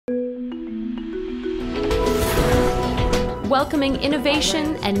welcoming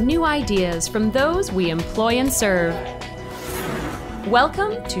innovation and new ideas from those we employ and serve.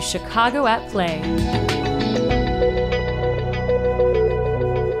 Welcome to Chicago at Play.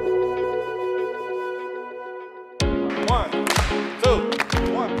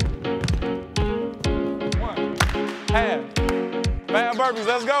 Burpees,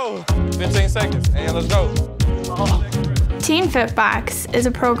 let's go. 15 seconds, and let's go. Teen Fitbox is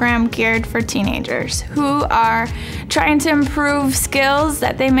a program geared for teenagers who are trying to improve skills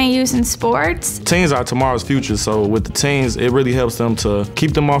that they may use in sports. Teens are tomorrow's future, so with the teens, it really helps them to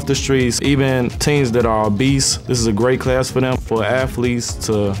keep them off the streets. Even teens that are obese, this is a great class for them, for athletes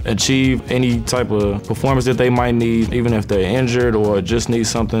to achieve any type of performance that they might need, even if they're injured or just need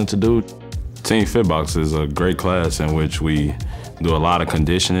something to do. Teen Fitbox is a great class in which we do a lot of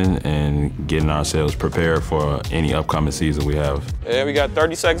conditioning and getting ourselves prepared for any upcoming season we have. Yeah, we got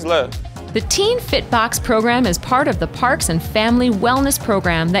 30 seconds left. The Teen Fitbox program is part of the Parks and Family Wellness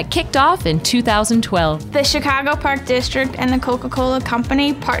program that kicked off in 2012. The Chicago Park District and the Coca-Cola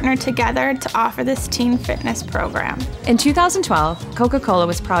Company partnered together to offer this teen fitness program. In 2012, Coca-Cola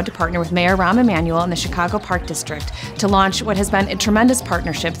was proud to partner with Mayor Rahm Emanuel and the Chicago Park District to launch what has been a tremendous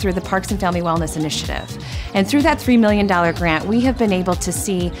partnership through the Parks and Family Wellness Initiative. And through that $3 million grant, we have been able to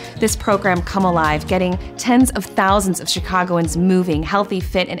see this program come alive, getting tens of thousands of Chicagoans moving, healthy,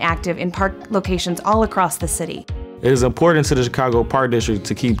 fit, and active in park locations all across the city. It is important to the Chicago Park District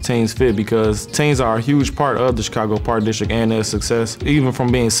to keep teens fit because teens are a huge part of the Chicago Park District and their success. Even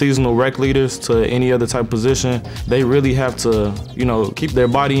from being seasonal rec leaders to any other type of position, they really have to, keep their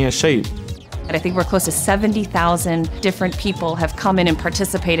body in shape. I think we're close to 70,000 different people have come in and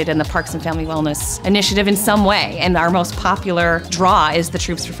participated in the Parks and Family Wellness Initiative in some way. And our most popular draw is the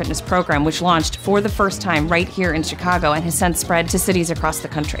Troops for Fitness program, which launched for the first time right here in Chicago and has since spread to cities across the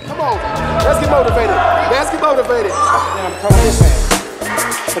country. Come on, let's get motivated. Let's get motivated. I'm coming this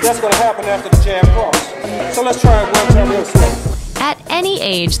end. But that's going to happen after the jab cross. So let's try it one time real slow. At any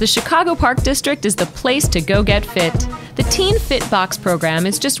age, the Chicago Park District is the place to go get fit. The Teen Fitbox program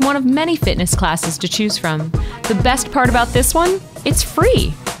is just one of many fitness classes to choose from. The best part about this one, it's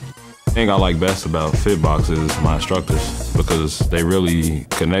free. The thing I like best about Fitbox is my instructors because they really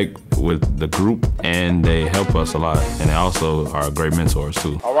connect with the group and they help us a lot. And they also are great mentors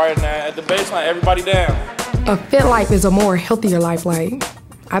too. All right, now at the baseline, everybody down. A fit life is a more healthier life.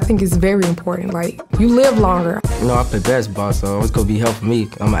 I think it's very important. You live longer. I'm the best, boss, so it's gonna be helping me.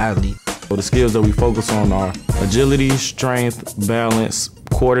 I'm an athlete. So the skills that we focus on are agility, strength, balance,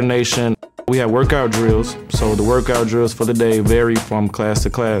 coordination. We have workout drills, so the workout drills for the day vary from class to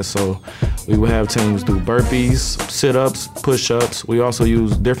class. So we will have teams do burpees, sit-ups, push-ups. We also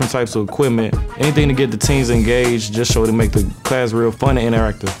use different types of equipment, anything to get the teens engaged, just so to make the class real fun and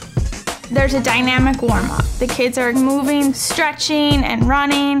interactive. There's a dynamic warm-up. The kids are moving, stretching, and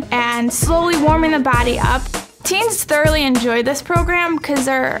running, and slowly warming the body up. Teens thoroughly enjoy this program because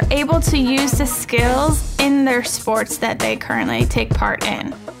they're able to use the skills in their sports that they currently take part in.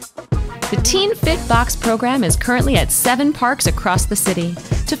 The Teen Fitbox program is currently at 7 parks across the city.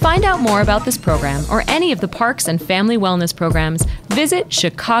 To find out more about this program or any of the Parks and Family Wellness programs, visit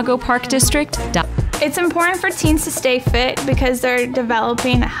chicagoparkdistrict.com. It's important for teens to stay fit because they're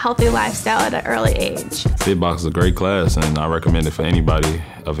developing a healthy lifestyle at an early age. Fitbox is a great class and I recommend it for anybody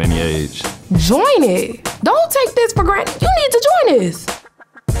of any age. Join it. Don't take this for granted. You need to join this.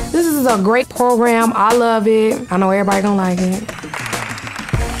 This is a great program. I love it. I know everybody gonna like it.